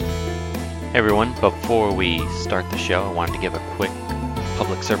Hey everyone, before we start the show, I wanted to give a quick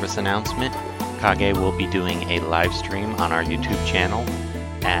public service announcement. Kage will be doing a live stream on our YouTube channel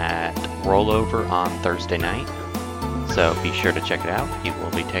at Rollover on Thursday night. So be sure to check it out. He will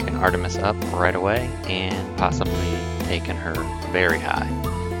be taking Artemis up right away and possibly taking her very high.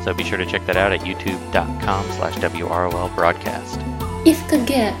 So be sure to check that out at youtube.com/WROL broadcast. If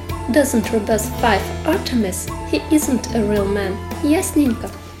Kage doesn't robust 5 Artemis, he isn't a real man. Yes,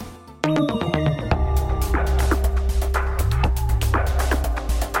 Ninka.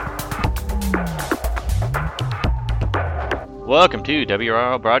 Welcome to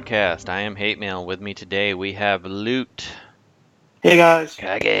WRL Broadcast. I am Hate Mail. With me today we have Loot. Hey guys.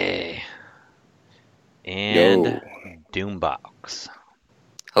 Kage. And Yo. Doombox.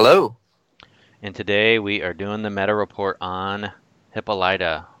 Hello. And today we are doing the meta report on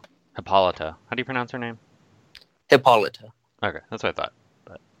Hippolyta. How do you pronounce her name? Hippolyta. Okay, that's what I thought.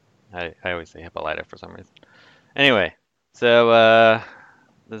 But I always say Hippolyta for some reason. Anyway, so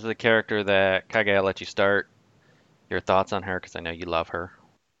this is a character that Kage, I'll let you start. Your thoughts on her, because I know you love her.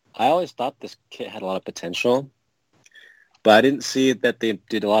 I always thought this kit had a lot of potential, but I didn't see that they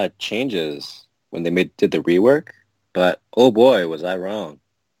did a lot of changes when they did the rework. But oh boy, was I wrong.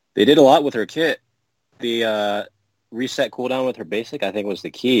 They did a lot with her kit. The reset cooldown with her basic, I think, was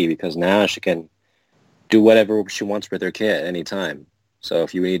the key, because now she can do whatever she wants with her kit at any time. So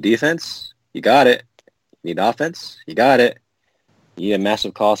if you need defense, you got it. You need offense, you got it. You need a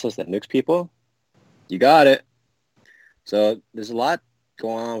massive Colossus that nukes people, you got it. So there's a lot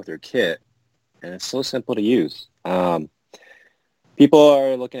going on with her kit, and it's so simple to use. People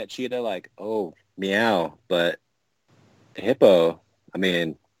are looking at Cheetah like, oh, meow, but Hippo, I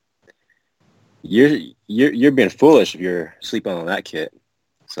mean, you're being foolish if you're sleeping on that kit.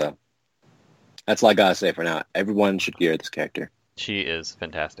 So that's all I gotta say for now. Everyone should gear this character. She is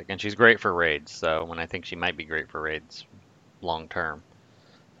fantastic, and she's great for raids. So when I think she might be great for raids long term,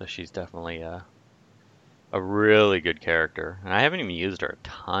 so she's definitely a really good character. And I haven't even used her a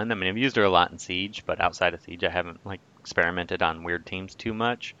ton. I mean, I've used her a lot in Siege, but outside of Siege, I haven't experimented on weird teams too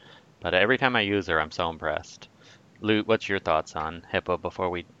much. But every time I use her, I'm so impressed. Loot, what's your thoughts on Hippo before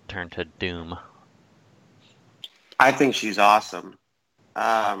we turn to Doom? I think she's awesome.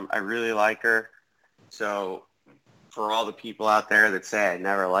 I really like her. So for all the people out there that say I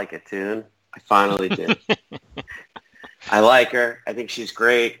never like a tune, I finally did. I like her. I think she's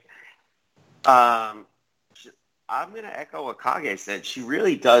great. I'm going to echo what Kage said. She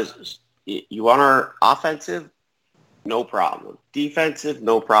really does. You want her offensive? No problem. Defensive?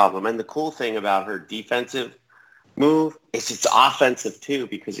 No problem. And the cool thing about her defensive move is it's offensive too,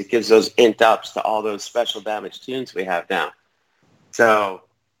 because it gives those int ups to all those special damage tunes we have now. So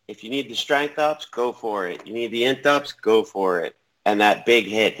if you need the strength ups, go for it. You need the int ups, go for it. And that big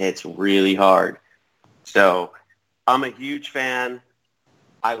hit hits really hard. So I'm a huge fan.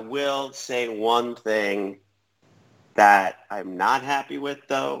 I will say one thing that I'm not happy with,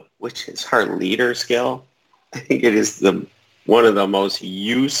 though, which is her leader skill. I think it is one of the most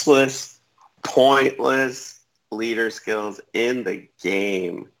useless, pointless leader skills in the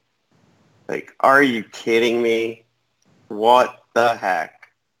game. Like, are you kidding me? What the heck?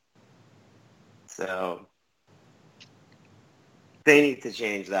 So, they need to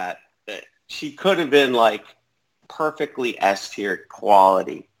change that. She could have been, perfectly S-tier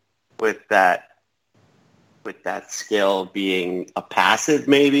quality with that skill being a passive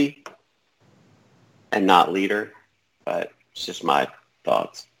maybe and not leader, but it's just my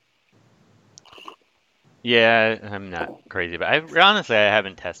thoughts. Yeah, I'm not crazy, but honestly I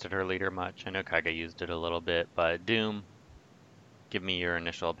haven't tested her leader much. I know Kage used it a little bit, but Doom, give me your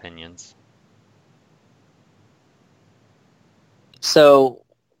initial opinions. So,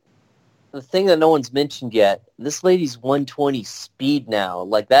 the thing that no one's mentioned yet, this lady's 120 speed now.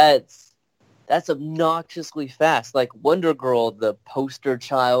 That's obnoxiously fast. Wonder Girl, the poster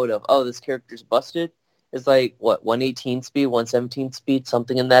child of, oh, this character's busted, is 118 speed, 117 speed,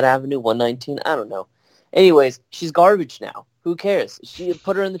 something in that avenue, 119, I don't know. Anyways, she's garbage now. Who cares? She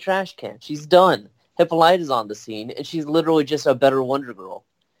put her in the trash can. She's done. Hippolyta's on the scene, and she's literally just a better Wonder Girl.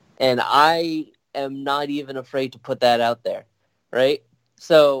 And I am not even afraid to put that out there, right?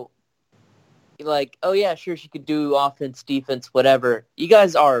 So, oh yeah, sure, she could do offense, defense, whatever. You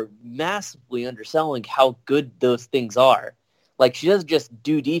guys are massively underselling how good those things are. She doesn't just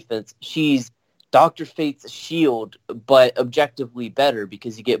do defense. She's Dr. Fate's shield, but objectively better,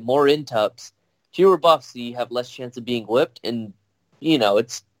 because you get more intups, fewer buffs, so you have less chance of being whipped, and,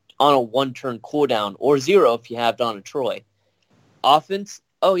 it's on a one-turn cooldown, or 0 if you have it on a Troy. Offense,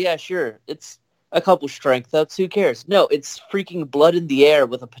 oh yeah, sure, it's a couple strength ups. Who cares? No, it's freaking blood in the air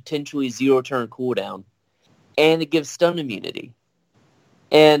with a potentially 0-turn cooldown, and it gives stun immunity.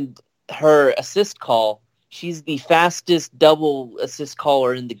 And her assist call, she's the fastest double assist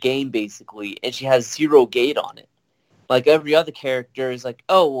caller in the game, basically, and she has 0 gate on it. Like every other character is like,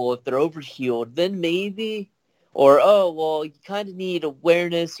 oh, well, if they're overhealed, then maybe. Or, oh, well, you kind of need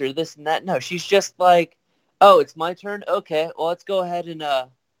awareness or this and that. No, she's just like, oh, it's my turn? Okay, well, let's go ahead and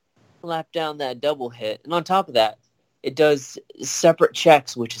slap down that double hit. And on top of that, it does separate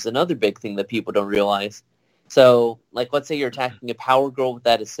checks, which is another big thing that people don't realize. So, like, let's say you're attacking a Power Girl with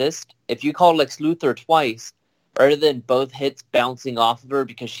that assist. If you call Lex Luthor twice, rather than both hits bouncing off of her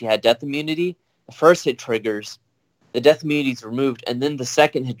because she had death immunity, the first hit triggers, the death immunity is removed, and then the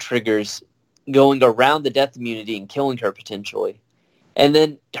second hit triggers going around the death immunity and killing her potentially. And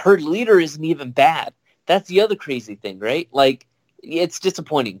then her leader isn't even bad. That's the other crazy thing, right? Like, it's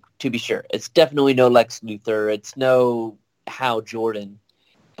disappointing, to be sure. It's definitely no Lex Luthor. It's no Hal Jordan.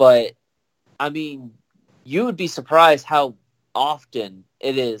 But, I mean, you would be surprised how often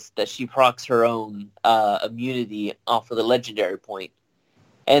it is that she procs her own immunity off of the legendary point.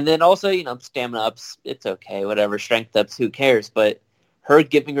 And then also, you know, stamina ups, it's okay, whatever. Strength ups, who cares? But her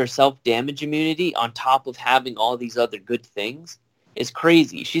giving herself damage immunity on top of having all these other good things is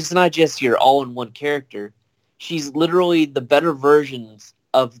crazy. She's not just your all-in-one character. She's literally the better versions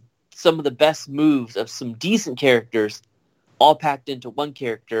of some of the best moves of some decent characters all packed into one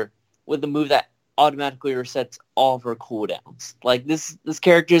character with a move that automatically resets all of her cooldowns. Like, this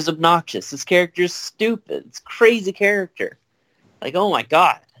character is obnoxious. This character is stupid. It's a crazy character. Like, oh my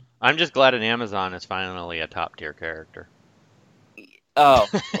god. I'm just glad an Amazon is finally a top tier character. Oh,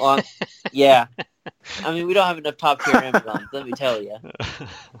 well, yeah. I mean, we don't have enough top tier Amazons, let me tell you.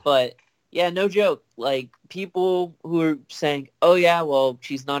 But, yeah, no joke. Like, people who are saying, oh yeah, well,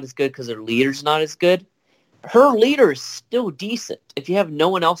 she's not as good because her leader's not as good. Her leader is still decent. If you have no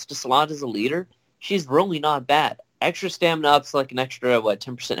one else to slot as a leader, she's really not bad. Extra stamina up's like an extra,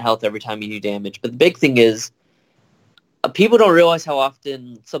 10% health every time you do damage. But the big thing is, people don't realize how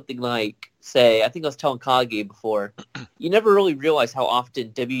often something like, say, I think I was telling Kage before, you never really realize how often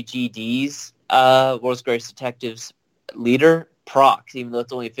WGD's, World's Greatest Detectives leader, procs, even though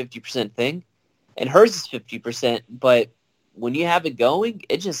it's only a 50% thing. And hers is 50%, but when you have it going,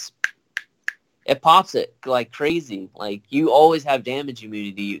 it pops it like crazy. Like, you always have damage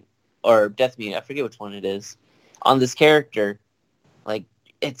immunity, or death immunity, I forget which one it is, on this character. Like,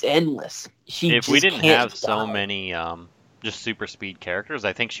 it's endless. If we didn't have so many just super speed characters,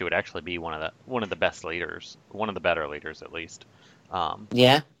 I think she would actually be one of the best leaders, one of the better leaders at least.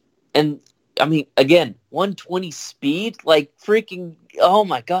 Yeah, and I mean, again, 120 speed, like freaking, oh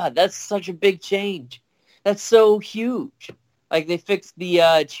my god, that's such a big change. That's so huge. Like, they fixed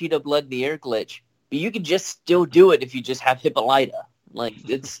the Cheetah Blood in the Air glitch, but you can just still do it if you just have Hippolyta. Like,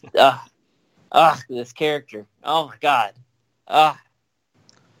 it's this character. Oh my god.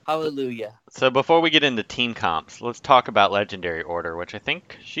 Hallelujah. So before we get into team comps, let's talk about Legendary Order, which I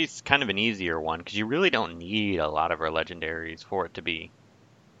think she's kind of an easier one because you really don't need a lot of her legendaries for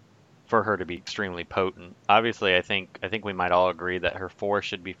her to be extremely potent. Obviously, I think we might all agree that her 4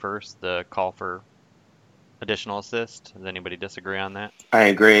 should be first, the call for additional assist. Does anybody disagree on that? I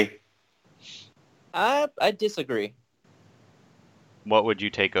agree. I disagree. What would you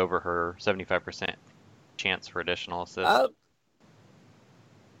take over her 75% chance for additional assist?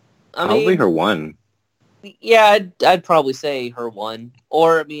 Probably her 1. Yeah, I'd probably say her 1.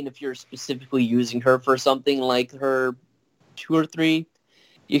 Or, I mean, if you're specifically using her for something like her 2 or 3,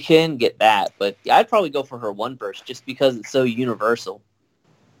 you can get that. But I'd probably go for her 1 burst just because it's so universal.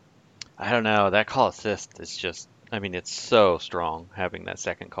 I don't know. That call assist is just, I mean, it's so strong having that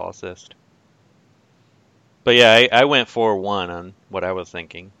second call assist. But yeah, I went 4-1 on what I was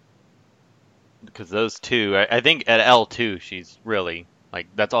thinking. Because those two, I think at L2, she's really, like,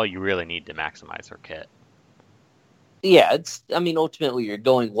 that's all you really need to maximize her kit. Yeah, ultimately you're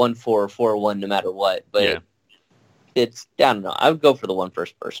going 1-4 or 4-1 no matter what. But yeah. It's, I don't know. I would go for the 1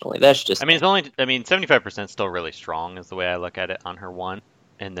 first personally. That's just... 75% is still really strong is the way I look at it on her 1.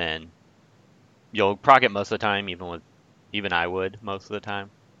 And then you'll proc it most of the time, even I would most of the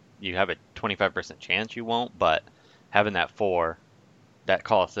time. You have a 25% chance you won't, but having that 4, that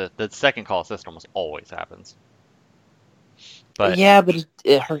call assist, the second call assist almost always happens. But yeah, but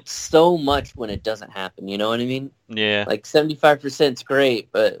it hurts so much when it doesn't happen, you know what I mean? Yeah. Like, 75% is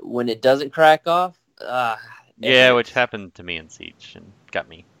great, but when it doesn't crack off, yeah, hurts. which happened to me in Siege and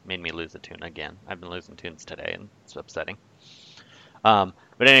made me lose a tune again. I've been losing tunes today, and it's upsetting. But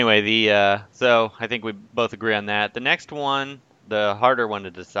anyway, so I think we both agree on that. The next one, the harder one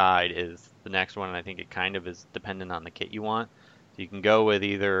to decide, is the next one, and I think it kind of is dependent on the kit you want. So you can go with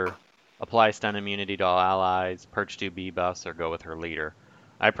either apply stun immunity to all allies, perch 2 B buffs, or go with her leader.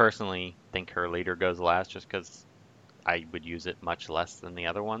 I personally think her leader goes last just because I would use it much less than the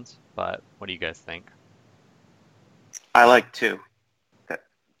other ones. But what do you guys think? I like 2.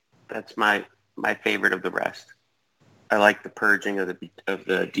 That's my favorite of the rest. I like the purging of the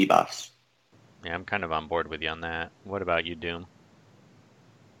debuffs. Yeah, I'm kind of on board with you on that. What about you, Doom?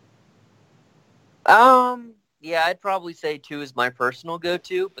 Yeah, I'd probably say 2 is my personal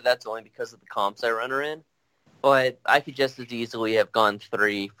go-to, but that's only because of the comps I run her in. But I could just as easily have gone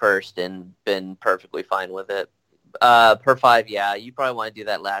 3 first and been perfectly fine with it. Per 5, yeah, you probably want to do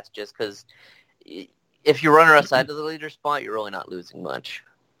that last just because if you run her outside of the leader spot, you're really not losing much.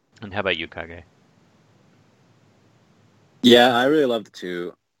 And how about you, Kage? Yeah, I really love the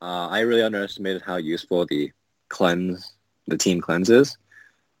 2. I really underestimated how useful the team cleanse is.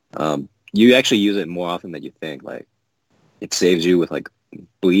 You actually use it more often than you think. Like, it saves you with, like,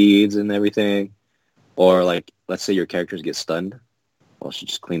 bleeds and everything. Or, like, let's say your characters get stunned. Well, she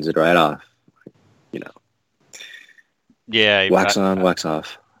just cleans it right off. You know. Yeah. Wax on, wax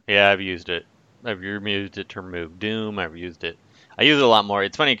off. Yeah, I've used it. I've used it to remove Doom. I use it a lot more.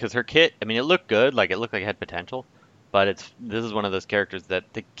 It's funny because her kit, I mean, it looked good. Like, it looked like it had potential. But this is one of those characters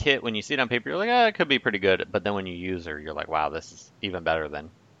that the kit, when you see it on paper, you're like, it could be pretty good. But then when you use her, you're like, wow, this is even better than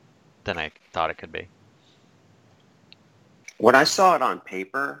I thought it could be. When I saw it on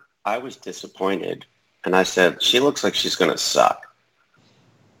paper, I was disappointed. And I said, she looks like she's going to suck.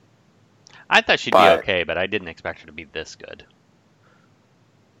 I thought she'd be okay, but I didn't expect her to be this good.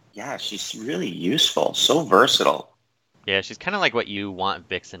 Yeah, she's really useful. So versatile. Yeah, she's kind of like what you want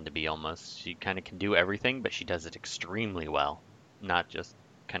Vixen to be almost. She kind of can do everything, but she does it extremely well. Not just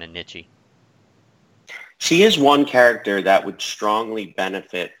kind of nichey. She is one character that would strongly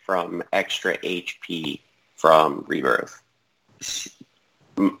benefit from extra HP from Rebirth.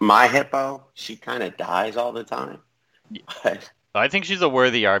 My Hippo, she kind of dies all the time. But I think she's a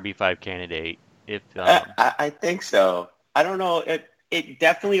worthy RB5 candidate. If I think so. I don't know. It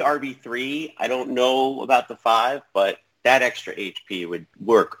definitely RB3. I don't know about the 5, but that extra HP would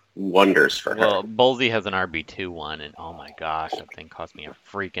work wonders for her. Well, Bolsey has an RB2 one, and oh my gosh, that thing cost me a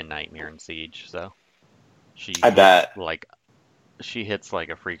freaking nightmare in Siege. So I bet. Like, she hits like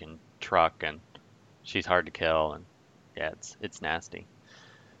a freaking truck, and she's hard to kill, and yeah, it's nasty.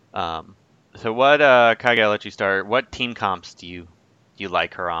 So what, Kage, I'll let you start. What team comps do you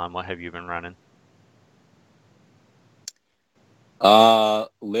like her on? What have you been running?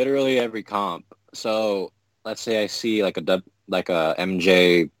 Literally every comp. So let's say I see like a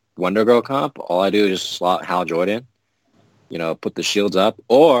MJ Wonder Girl comp. All I do is just slot Hal Jordan. You know, put the shields up,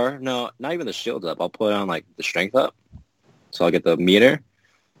 or no, not even the shields up. I'll put on like the strength up. So I'll get the meter.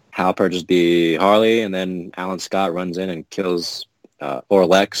 Hal purchases the Harley, and then Alan Scott runs in and kills, or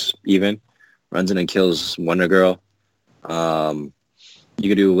Lex even runs in and kills Wonder Girl. You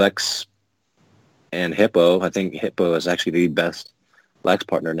could do Lex and Hippo. I think Hippo is actually the best Lex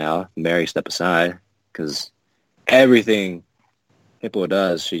partner now. Mary step aside because everything Hippo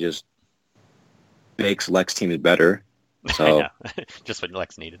does, she just makes Lex teams better. So I know. Just what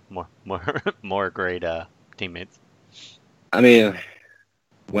Lex needed. More great teammates. I mean,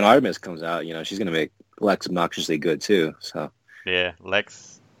 when Artemis comes out, you know, she's gonna make Lex obnoxiously good too. So yeah,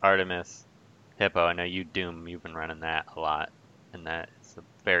 Lex, Artemis, Hippo. I know you Doom. You've been running that a lot, and that is a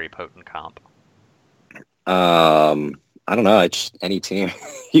very potent comp. I don't know. It's any team.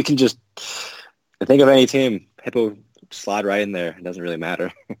 You can just think of any team. Hippo slide right in there. It doesn't really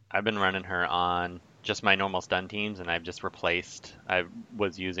matter. I've been running her on just my normal stun teams, and I've just replaced. I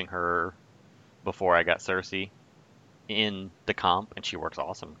was using her before I got Cersei in the comp, and she works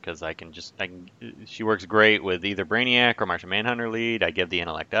awesome because she works great with either Brainiac or Martian Manhunter lead. I give the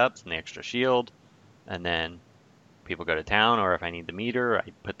intellect ups and the extra shield, and then people go to town, or if I need the meter,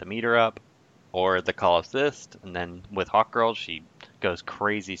 I put the meter up, or the call assist, and then with Hawkgirl, she goes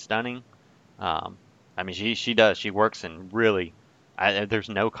crazy stunning. I mean, she works in really, there's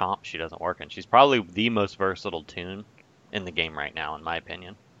no comp she doesn't work in. She's probably the most versatile toon in the game right now, in my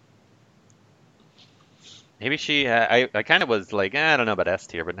opinion. Maybe I kind of was like, I don't know about S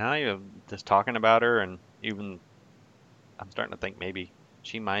tier, but now you're just talking about her, and even I'm starting to think maybe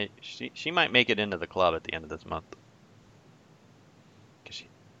she might make it into the club at the end of this month. Because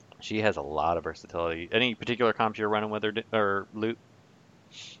she has a lot of versatility. Any particular comps you're running with her or Loot?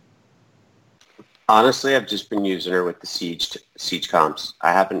 Honestly, I've just been using her with the siege comps.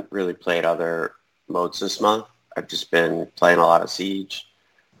 I haven't really played other modes this month. I've just been playing a lot of Siege.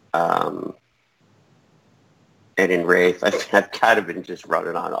 And in Wraith, I've kind of been just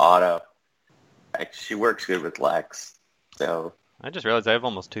running on auto. She works good with Lex. So I just realized I have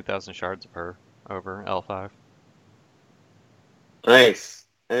almost 2,000 shards of her over L5. nice.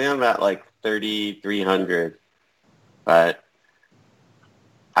 I think I'm about like 3,300, but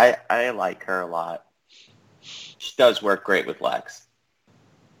I like her a lot. She does work great with Lex.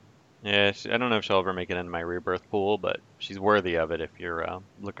 Yeah, I don't know if she'll ever make it into my rebirth pool, but she's worthy of it if you're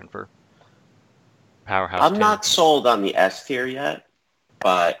looking for powerhouse. I'm not sold on the S tier yet,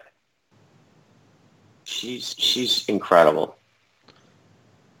 but she's incredible.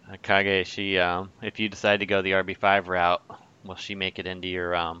 Kage, she if you decide to go the RB5 route, will she make it into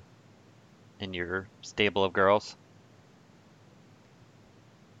your stable of girls?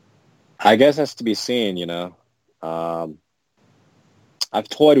 I guess that's to be seen, you know. I've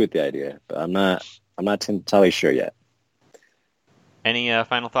toyed with the idea, but I'm not entirely sure yet. Any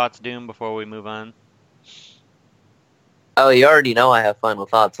final thoughts, Doom, before we move on? Oh, you already know I have final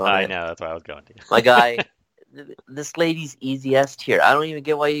thoughts on it. I know, that's what I was going to. My guy, this lady's easy S tier. I don't even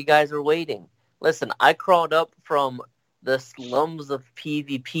get why you guys are waiting. Listen, I crawled up from the slums of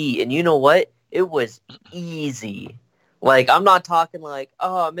PvP, and you know what? It was easy. Like, I'm not talking like,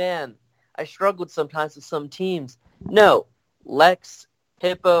 oh man, I struggled sometimes with some teams. No, Lex,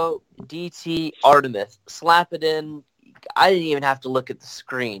 Hippo, DT, Artemis. Slap it in. I didn't even have to look at the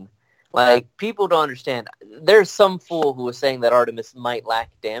screen. Like, people don't understand. There's some fool who was saying that Artemis might lack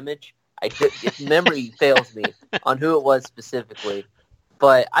damage. If memory fails me on who it was specifically.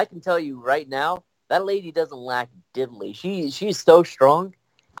 But I can tell you right now, that lady doesn't lack diddly. She's so strong.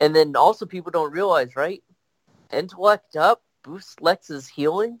 And then also people don't realize, right? Intellect up boosts Lex's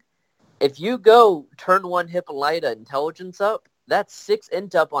healing. If you go turn 1 Hippolyta intelligence up, that's 6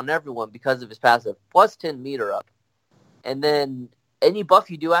 int up on everyone because of his passive, plus 10 meter up. And then any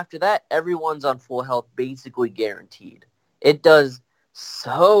buff you do after that, everyone's on full health, basically guaranteed. It does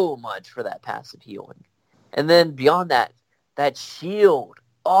so much for that passive healing. And then beyond that, that shield.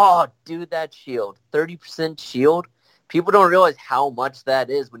 Oh, dude, that shield. 30% shield. People don't realize how much that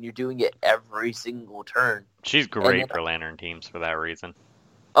is when you're doing it every single turn. She's great for Lantern teams for that reason.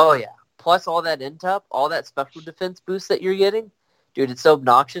 Oh, yeah. Plus all that int-up, all that special defense boost that you're getting. Dude, it's so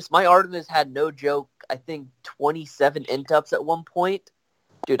obnoxious. My Artemis had, no joke, I think 27 int-ups at one point.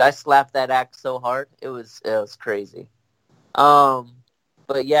 Dude, I slapped that axe so hard. It was crazy. But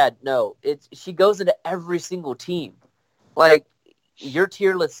yeah, no, she goes into every single team. Like, your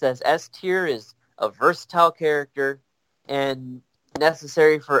tier list says S tier is a versatile character and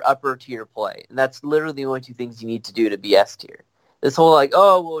necessary for upper tier play. And that's literally the only 2 things you need to do to be S tier. This whole like,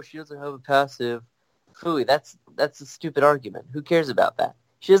 oh, well, she doesn't have a passive. Phooey, that's a stupid argument. Who cares about that?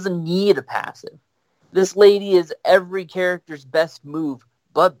 She doesn't need a passive. This lady is every character's best move,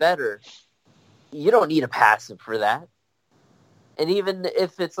 but better. You don't need a passive for that. And even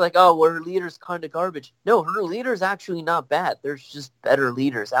if it's like, oh, well, her leader's kind of garbage. No, her leader's actually not bad. There's just better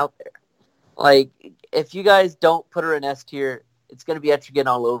leaders out there. Like, if you guys don't put her in S tier, it's going to be Etrigan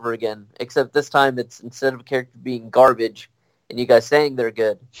all over again. Except this time, it's instead of a character being garbage and you guys saying they're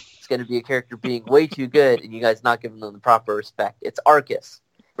good, it's going to be a character being way too good and you guys not giving them the proper respect. It's Arcus.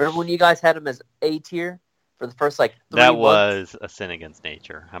 Remember when you guys had him as A tier for the first, 3 that months? Was a sin against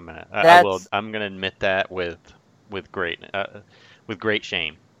nature. I'm gonna admit that with great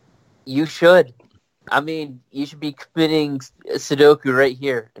shame. You should. I mean, you should be committing Sudoku right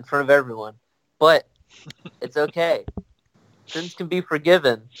here in front of everyone. But it's okay. Sins can be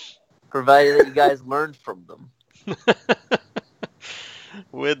forgiven, provided that you guys learned from them.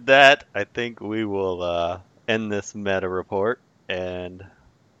 With that, I think we will end this meta report and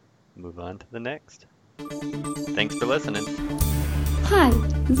move on to the next. Thanks for listening. Hi,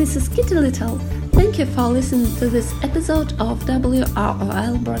 this is Kitty Little. Thank you for listening to this episode of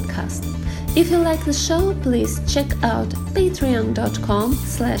WROL Broadcast. If you like the show, please check out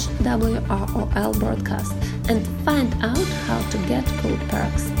patreon.com/WROL Broadcast and find out how to get cool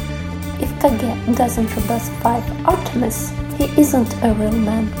perks. If Kage doesn't robust 5 Artemis, he isn't a real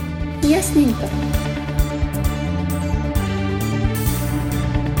man. Yes, Ninka.